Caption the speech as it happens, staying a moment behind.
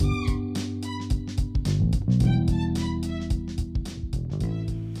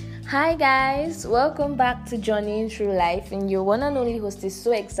Hi guys, welcome back to Journeying Through Life, and your one and only host is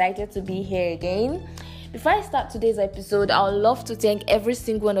so excited to be here again. Before I start today's episode, I would love to thank every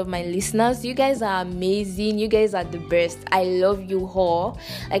single one of my listeners. You guys are amazing. You guys are the best. I love you all.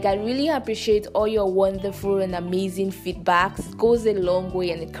 I really appreciate all your wonderful and amazing feedbacks. It goes a long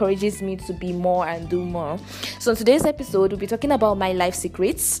way and encourages me to be more and do more. So in today's episode, we'll be talking about my life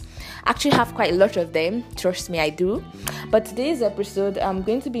secrets. I actually have quite a lot of them. Trust me, I do. But today's episode, I'm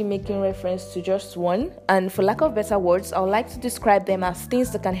going to be making reference to just one. And for lack of better words, I would like to describe them as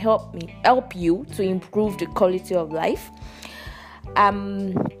things that can help you to improve the quality of life.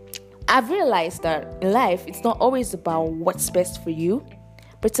 I've realized that in life, it's not always about what's best for you,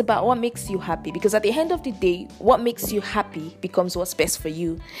 but it's about what makes you happy. Because at the end of the day, what makes you happy becomes what's best for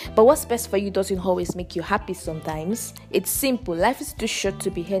you. But what's best for you doesn't always make you happy sometimes. It's simple. Life is too short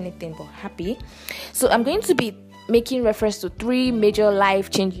to be anything but happy. So I'm going to be making reference to 3 major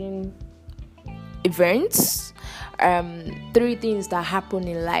life-changing events. 3 things that happen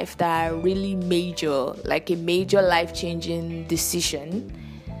in life that are really major, like a major life-changing decision: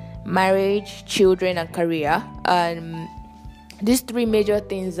 marriage, children, and career. These 3 major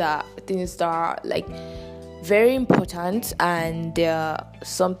things are things that are like very important, and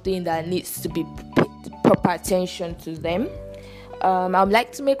something that needs to be paid proper attention to them. I would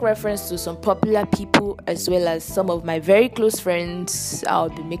like to make reference to some popular people as well as some of my very close friends. I'll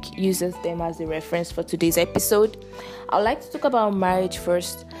be making use of them as a reference for today's episode. I would like to talk about marriage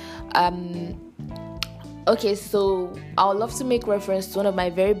first. So I would love to make reference to one of my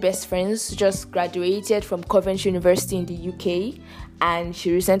very best friends who just graduated from Coventry University in the UK, and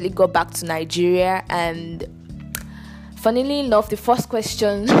she recently got back to Nigeria. And funnily enough, the first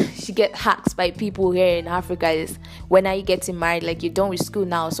question she get asked by people here in Africa is, when are you getting married? Like, you're done with school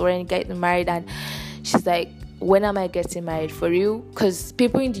now, so when are you getting married? And she's like, when am I getting married, for you? Because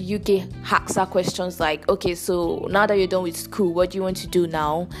people in the UK ask her questions like, okay, so now that you're done with school, what do you want to do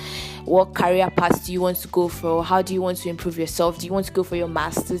now? What career path do you want to go for? How do you want to improve yourself? Do you want to go for your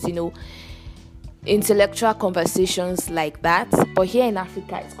masters? Intellectual conversations like that. But here in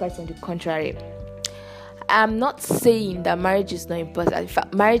Africa, it's quite on the contrary. I'm not saying that marriage is not important. In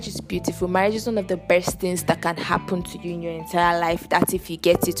fact, marriage is beautiful. Marriage is one of the best things that can happen to you in your entire life. That's if you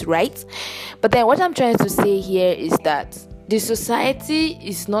get it right. But then what I'm trying to say here is that the society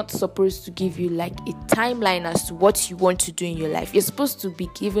is not supposed to give you like a timeline as to what you want to do in your life. You're supposed to be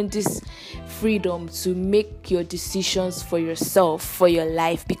given this freedom to make your decisions for yourself, for your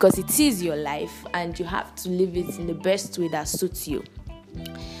life, because it is your life and you have to live it in the best way that suits you.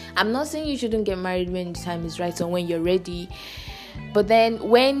 I'm not saying you shouldn't get married when the time is right or when you're ready, but then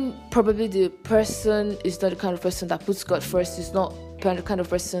when probably the person is not the kind of person that puts God first, is not the kind of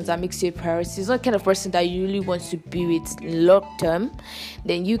person that makes you a priority, is not the kind of person that you really want to be with long term,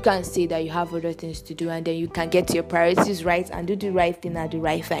 then you can say that you have other things to do, and then you can get your priorities right and do the right thing at the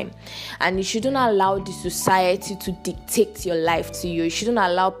right time. And you shouldn't allow the society to dictate your life to you. You shouldn't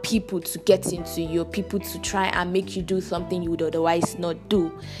allow people to get into you, people to try and make you do something you would otherwise not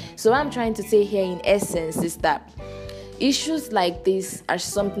do. So what I'm trying to say here in essence is that issues like this are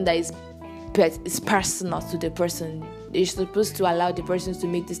something that is personal to the person. You're supposed to allow the persons to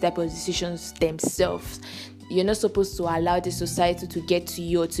make this type of decisions themselves. You're not supposed to allow the society to get to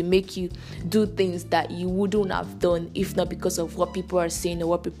you or to make you do things that you wouldn't have done if not because of what people are saying or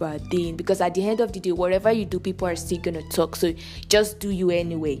what people are doing. Because at the end of the day, whatever you do, people are still going to talk. So just do you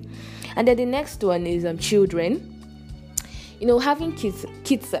anyway. And then the next one is children. Having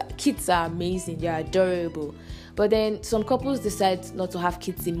kids are amazing. They're adorable. But then some couples decide not to have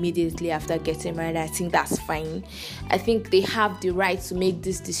kids immediately after getting married. I think that's fine. I think they have the right to make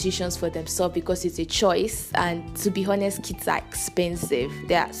these decisions for themselves because it's a choice. And to be honest, kids are expensive.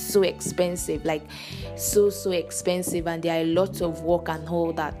 They are so expensive, like so expensive, and there are a lot of work and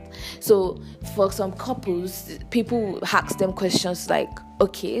all that. So for some couples, people ask them questions like,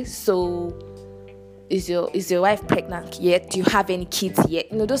 okay, so Is your wife pregnant yet? Do you have any kids yet?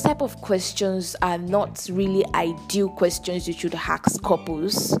 Those type of questions are not really ideal questions you should ask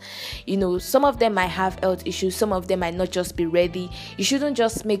couples. Some of them might have health issues. Some of them might not just be ready. You shouldn't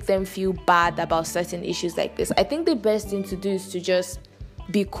just make them feel bad about certain issues like this. I think the best thing to do is to just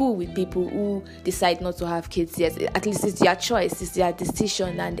be cool with people who decide not to have kids yet. At least it's their choice, it's their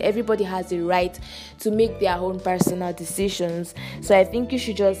decision, and everybody has a right to make their own personal decisions. So I think you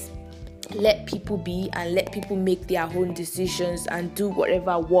should just let people be and let people make their own decisions and do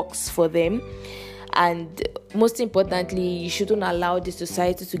whatever works for them. And most importantly, you shouldn't allow the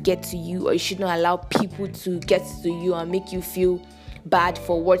society to get to you, or you shouldn't allow people to get to you and make you feel bad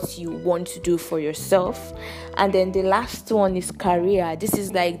for what you want to do for yourself. And then the last one is career. This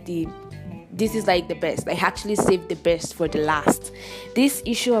is like the best. I actually saved the best for the last. This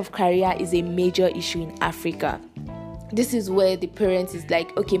issue of career is a major issue in Africa. This is where the parents is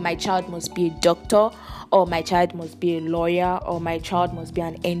like, okay, my child must be a doctor, or my child must be a lawyer, or my child must be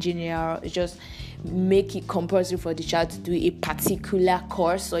an engineer. Just make it compulsory for the child to do a particular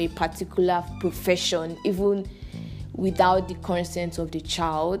course or a particular profession, even without the consent of the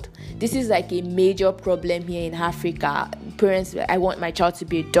child. This is like a major problem here in Africa. Parents, I want my child to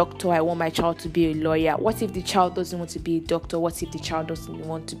be a doctor, I want my child to be a lawyer. What if the child doesn't want to be a doctor? What if the child doesn't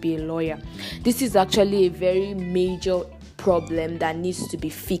want to be a lawyer? This is actually a very major problem that needs to be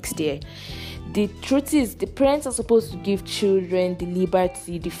fixed here. The truth is, the parents are supposed to give children the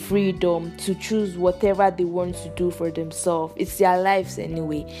liberty, the freedom to choose whatever they want to do for themselves. It's their lives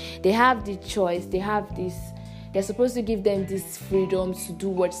anyway. They have the choice. They're supposed to give them this freedom to do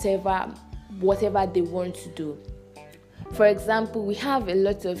whatever they want to do. For example, we have a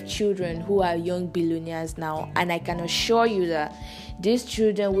lot of children who are young billionaires now, and I can assure you that these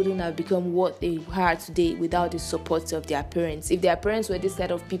children wouldn't have become what they are today without the support of their parents. If their parents were this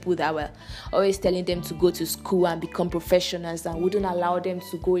kind of people that were always telling them to go to school and become professionals and wouldn't allow them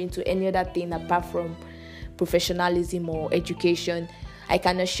to go into any other thing apart from professionalism or education, I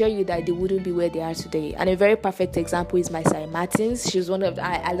can assure you that they wouldn't be where they are today. And a very perfect example is Maisai Martins. She's one of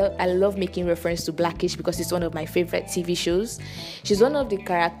I love making reference to Blackish because it's one of my favorite TV shows. She's one of the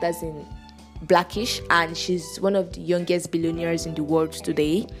characters in Blackish, and she's one of the youngest billionaires in the world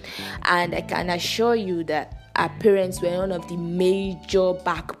today. And I can assure you that our parents were one of the major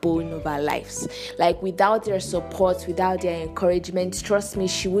backbone of our lives. Like, without their support, without their encouragement, trust me,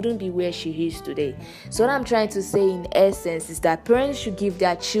 she wouldn't be where she is today. So what I'm trying to say in essence is that parents should give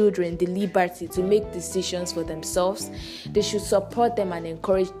their children the liberty to make decisions for themselves. They should support them and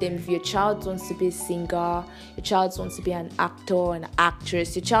encourage them. If your child wants to be a singer, your child wants to be an actor, an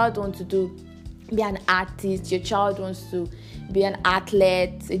actress, your child wants to be an artist, your child wants to be an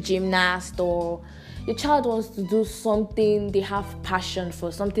athlete, a gymnast, or your child wants to do something they have passion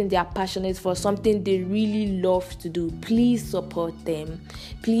for, something they are passionate for, something they really love to do, please support them.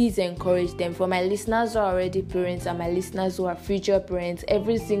 Please encourage them. For my listeners who are already parents and my listeners who are future parents,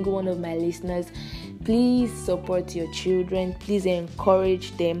 every single one of my listeners, please support your children. Please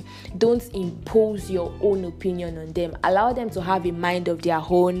encourage them. Don't impose your own opinion on them. Allow them to have a mind of their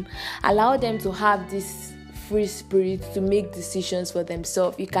own. Allow them to have this free spirit to make decisions for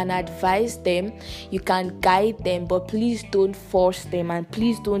themselves. You can advise them, you can guide them, but please don't force them, and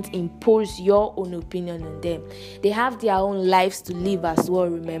please don't impose your own opinion on them. They have their own lives to live as well,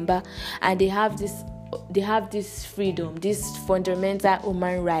 remember, and they have this freedom, this fundamental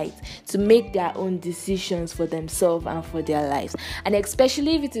human right to make their own decisions for themselves and for their lives. And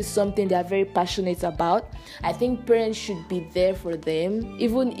especially if it is something they are very passionate about, I think parents should be there for them,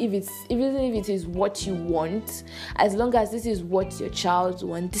 even if it is what you want. As long as this is what your child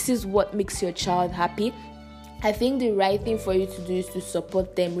wants, this is what makes your child happy, I think the right thing for you to do is to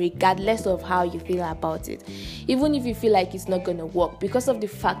support them regardless of how you feel about it. Even if you feel like it's not going to work, because of the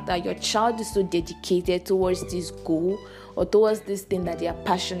fact that your child is so dedicated towards this goal or towards this thing that they are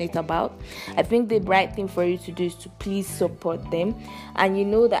passionate about, I think the right thing for you to do is to please support them. And you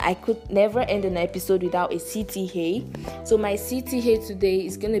know that I could never end an episode without a CTA. So my CTA today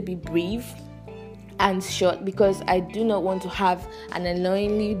is going to be brief and short because I do not want to have an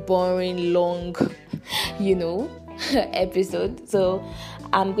annoyingly boring, long episode. So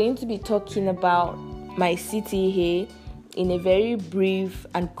I'm going to be talking about my CTA in a very brief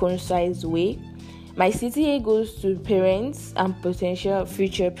and concise way. My CTA goes to parents and potential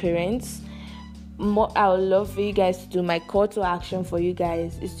future parents. What I would love for you guys to do, my call to action for you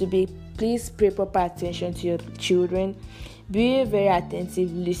guys is to please pay proper attention to your children. Be a very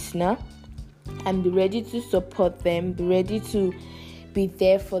attentive listener and be ready to support them. Be ready to be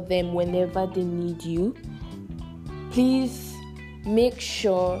there for them whenever they need you. Please make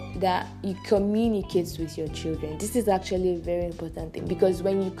sure that you communicate with your children. This is actually a very important thing, because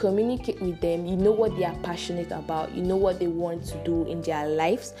when you communicate with them, you know what they are passionate about, you know what they want to do in their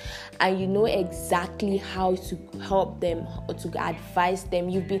lives, and you know exactly how to help them or to advise them.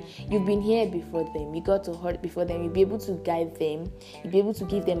 You've been here before them, you got to hurt before them. You'll be able to guide them, you'll be able to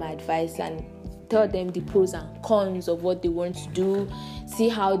give them advice and tell them the pros and cons of what they want to do, see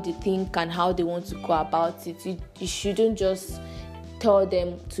how they think and how they want to go about it. You shouldn't just tell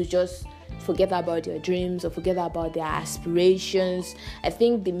them to just forget about their dreams or forget about their aspirations. I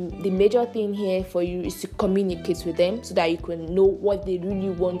think the major thing here for you is to communicate with them so that you can know what they really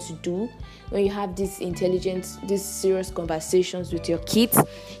want to do. When you have these serious conversations with your kids,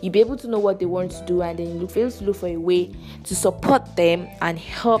 you'll be able to know what they want to do, and then you'll be able to look for a way to support them and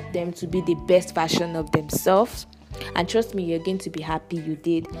help them to be the best version of themselves. And trust me, you're going to be happy you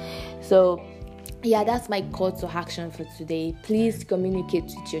did. So yeah, that's my call to action for today. Please communicate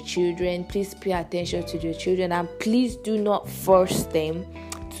with your children. Please pay attention to your children, and please do not force them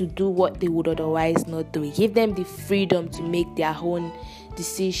to do what they would otherwise not do. Give them the freedom to make their own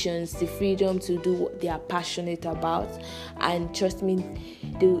decisions, the freedom to do what they are passionate about, and trust me,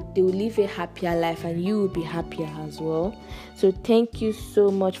 they will live a happier life, and you will be happier as well. So thank you so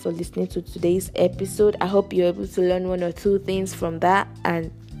much for listening to today's episode. I hope you're able to learn one or two things from that,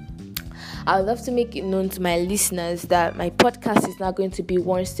 and I would love to make it known to my listeners that my podcast is now going to be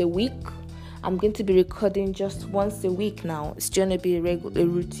once a week. I'm going to be recording just once a week now. It's going to be a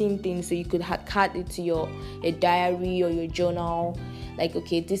routine thing, so you could add it to your diary or your journal. Like,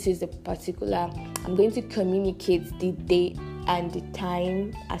 okay, this is a particular, I'm going to communicate the date and the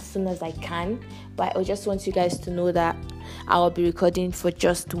time as soon as I can. But I just want you guys to know that I'll be recording for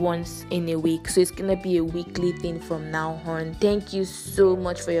just once in a week. So it's going to be a weekly thing from now on. Thank you so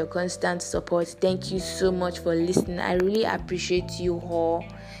much for your constant support. Thank you so much for listening. I really appreciate you all.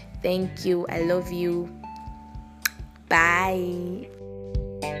 Thank you. I love you. Bye.